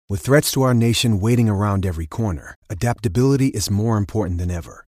With threats to our nation waiting around every corner, adaptability is more important than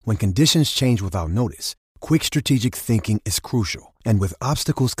ever. When conditions change without notice, quick strategic thinking is crucial. And with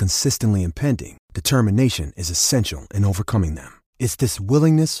obstacles consistently impending, determination is essential in overcoming them. It's this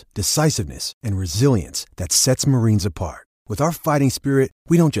willingness, decisiveness, and resilience that sets Marines apart. With our fighting spirit,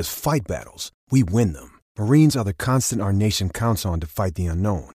 we don't just fight battles, we win them. Marines are the constant our nation counts on to fight the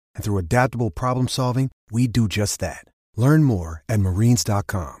unknown. And through adaptable problem solving, we do just that. Learn more at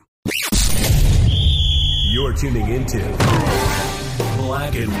marines.com. You're tuning into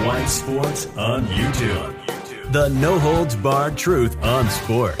Black and White Sports on YouTube. The no-holds-barred truth on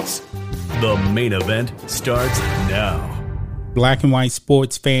sports. The main event starts now. Black and White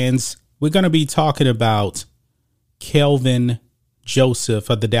Sports fans, we're going to be talking about Kelvin Joseph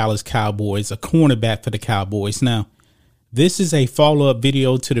of the Dallas Cowboys, a cornerback for the Cowboys. Now, this is a follow-up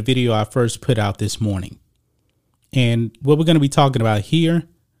video to the video I first put out this morning. And what we're going to be talking about here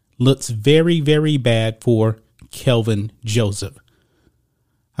looks very, very bad for Kelvin Joseph.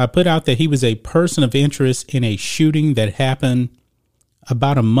 I put out that he was a person of interest in a shooting that happened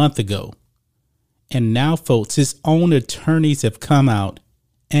about a month ago. And now, folks, his own attorneys have come out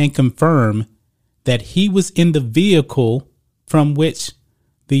and confirmed that he was in the vehicle from which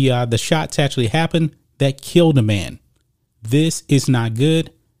the shots actually happened that killed a man. This is not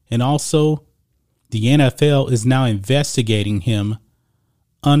good. And also, the NFL is now investigating him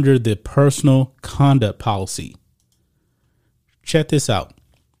under the personal conduct policy. Check this out.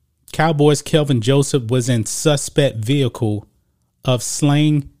 Cowboys Kelvin Joseph was in suspect vehicle of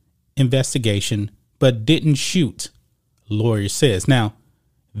slaying investigation, but didn't shoot, lawyer says. Now,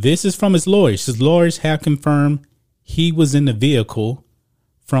 this is from his lawyers. His lawyers have confirmed he was in the vehicle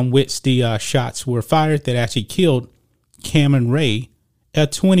from which the shots were fired that actually killed Cameron Ray, a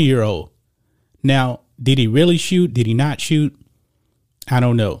 20-year-old. Now, did he really shoot? Did he not shoot? I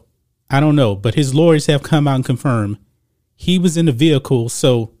don't know. But his lawyers have come out and confirmed he was in the vehicle.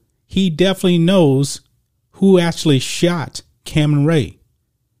 So he definitely knows who actually shot Cameron Ray.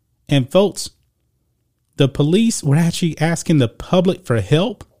 And folks, the police were actually asking the public for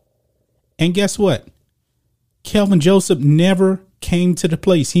help. And guess what? Kelvin Joseph never came to the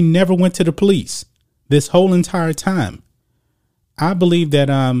police. He never went to the police this whole entire time. I believe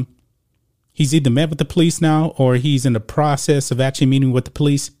that he's either met with the police now or he's in the process of actually meeting with the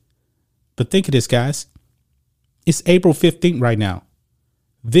police. But think of this, guys. It's April 15th right now.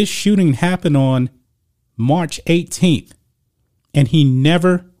 This shooting happened on March 18th, and he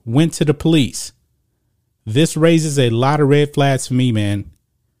never went to the police. This raises a lot of red flags for me, man.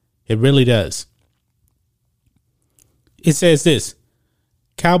 It really does. It says this.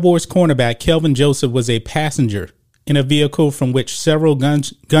 Cowboys cornerback Kelvin Joseph was a passenger in a vehicle from which several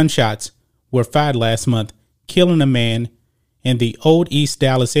gunshots were fired last month, killing a man in the Old East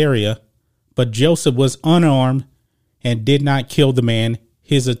Dallas area. But Joseph was unarmed and did not kill the man,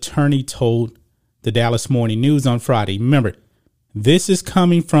 his attorney told the Dallas Morning News on Friday. Remember, this is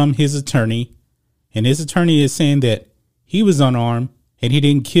coming from his attorney, and his attorney is saying that he was unarmed and he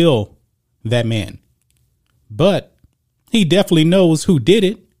didn't kill that man. But he definitely knows who did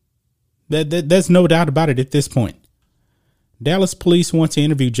it. There's no doubt about it at this point. Dallas police want to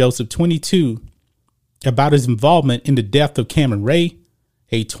interview Joseph, 22, about his involvement in the death of Cameron Ray,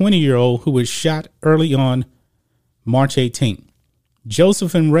 a 20-year-old who was shot early on March 18th.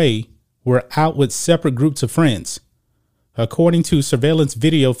 Joseph and Ray were out with separate groups of friends. According to surveillance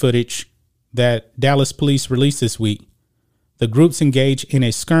video footage that Dallas police released this week, the groups engaged in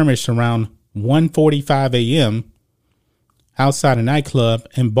a skirmish around 1:45 a.m. outside a nightclub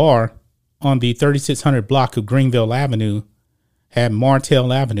and bar on the 3600 block of Greenville Avenue at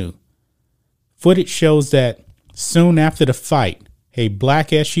Martell Avenue. Footage shows that soon after the fight, a black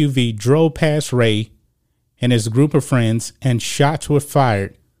SUV drove past Ray and his group of friends, and shots were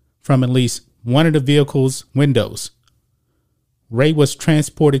fired from at least one of the vehicle's windows. Ray was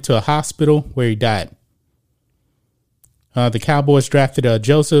transported to a hospital where he died. The Cowboys drafted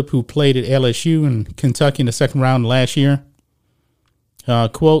Joseph, who played at LSU and Kentucky in the second round last year.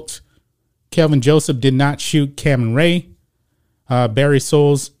 Quote, Kelvin Joseph did not shoot Cameron Ray. Barry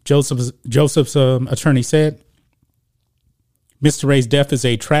Souls, Joseph's attorney, said, Mr. Ray's death is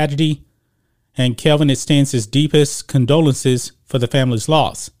a tragedy, and Kelvin extends his deepest condolences for the family's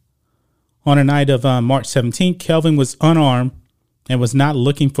loss. On the night of March 17th, Kelvin was unarmed and was not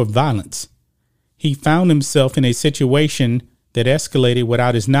looking for violence. He found himself in a situation that escalated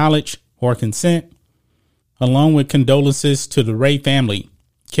without his knowledge or consent. Along with condolences to the Ray family,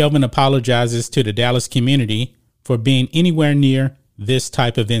 Kelvin apologizes to the Dallas community for being anywhere near this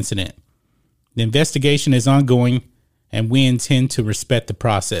type of incident. The investigation is ongoing, and we intend to respect the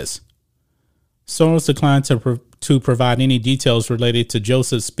process. Soros declined to provide any details related to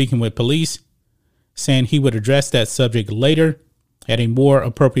Joseph speaking with police, saying he would address that subject later at a more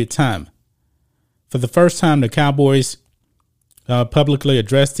appropriate time. For the first time, the Cowboys publicly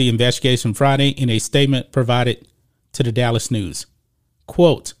addressed the investigation Friday in a statement provided to the Dallas News.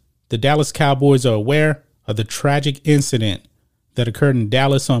 Quote, "The Dallas Cowboys are aware of the tragic incident that occurred in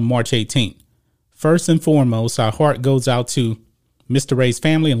Dallas on March 18th. First and foremost, our heart goes out to Mr. Ray's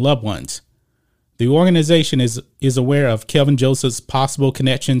family and loved ones. The organization is aware of Kelvin Joseph's possible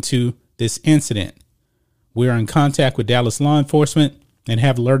connection to this incident. We are in contact with Dallas law enforcement and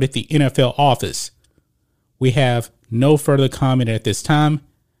have alerted the NFL office. We have no further comment at this time."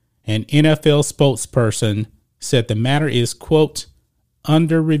 An NFL spokesperson said the matter is, quote,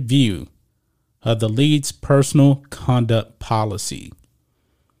 "under review of the league's personal conduct policy."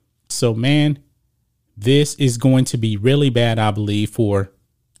 So, man, this is going to be really bad, I believe, for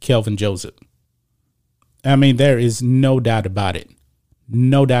Kelvin Joseph. I mean, there is no doubt about it.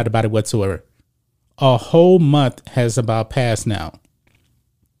 No doubt about it whatsoever. A whole month has about passed now.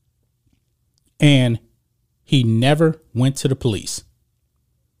 And he never went to the police.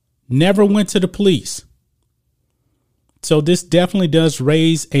 Never went to the police. So this definitely does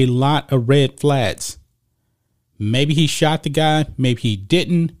raise a lot of red flags. Maybe he shot the guy, maybe he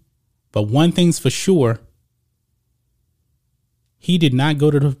didn't. But one thing's for sure, he did not go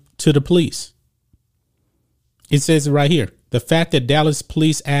to the police. It says it right here. The fact that Dallas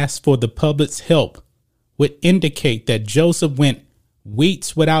police asked for the public's help would indicate that Joseph went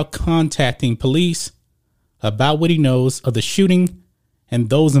weeks without contacting police about what he knows of the shooting and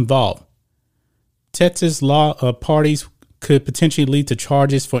those involved. Texas law parties could potentially lead to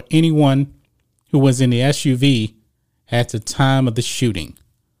charges for anyone who was in the SUV at the time of the shooting.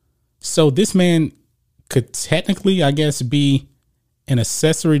 So this man could technically, I guess, be an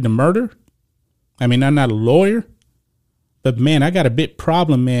accessory to murder. I mean, I'm not a lawyer, but man, I got a big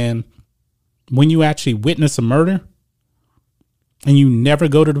problem, man, when you actually witness a murder and you never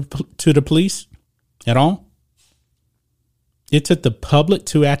go to the police at all. It took the public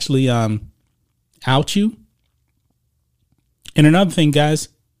to actually out you. And another thing, guys,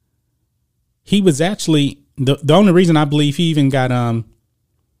 he was actually the only reason I believe he even got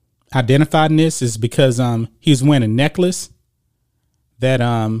identified in this is because he was wearing a necklace that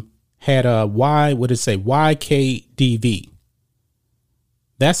had a YKDV.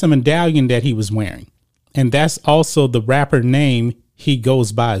 That's a medallion that he was wearing. And that's also the rapper name he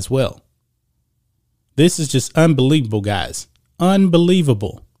goes by as well. This is just unbelievable, guys.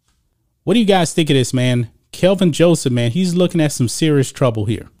 Unbelievable. What do you guys think of this, man? Kelvin Joseph, man, he's looking at some serious trouble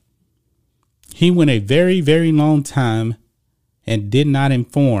here. He went a very, very long time and did not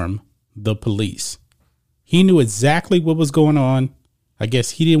inform the police. He knew exactly what was going on. I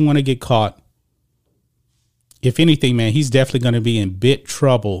guess he didn't want to get caught. If anything, man, he's definitely going to be in big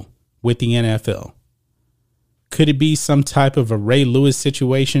trouble with the NFL. Could it be some type of a Ray Lewis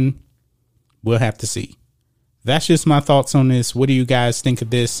situation? We'll have to see. That's just my thoughts on this. What do you guys think of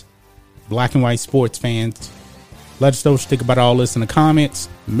this? Black and white sports fans, let us know what you think about all this in the comments.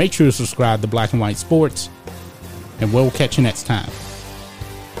 Make sure to subscribe to Black and White Sports, and we'll catch you next time.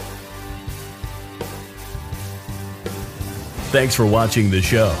 Thanks for watching the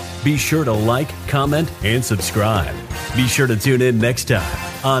show. Be sure to like, comment, and subscribe. Be sure to tune in next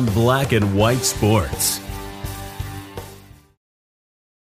time on Black and White Sports.